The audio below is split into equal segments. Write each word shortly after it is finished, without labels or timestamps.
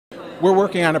We're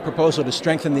working on a proposal to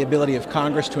strengthen the ability of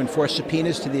Congress to enforce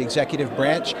subpoenas to the executive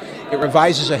branch. It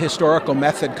revises a historical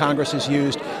method Congress has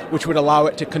used, which would allow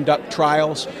it to conduct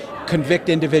trials, convict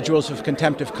individuals of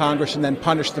contempt of Congress, and then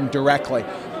punish them directly,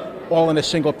 all in a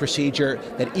single procedure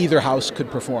that either house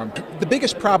could perform. The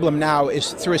biggest problem now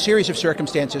is, through a series of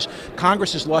circumstances,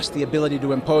 Congress has lost the ability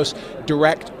to impose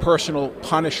direct personal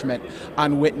punishment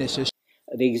on witnesses.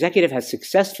 The executive has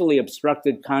successfully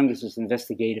obstructed Congress's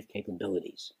investigative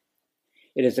capabilities.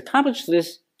 It has accomplished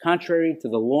this contrary to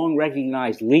the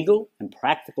long-recognized legal and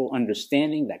practical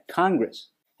understanding that Congress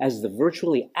has the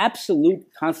virtually absolute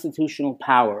constitutional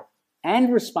power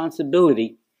and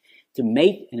responsibility to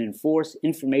make and enforce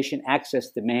information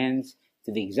access demands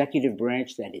to the executive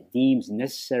branch that it deems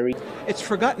necessary. It's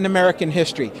forgotten American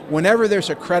history. Whenever there's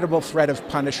a credible threat of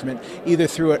punishment, either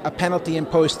through a penalty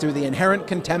imposed through the inherent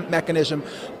contempt mechanism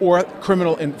or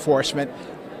criminal enforcement,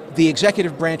 the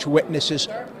executive branch witnesses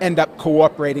end up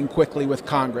cooperating quickly with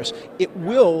Congress. It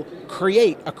will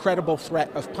create a credible threat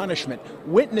of punishment.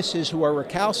 Witnesses who are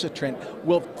recalcitrant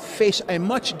will face a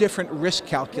much different risk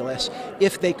calculus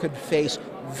if they could face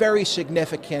very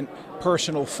significant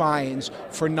personal fines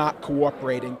for not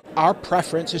cooperating. Our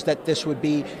preference is that this would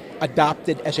be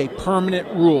adopted as a permanent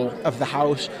rule of the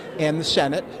House and the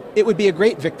Senate. It would be a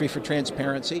great victory for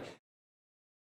transparency.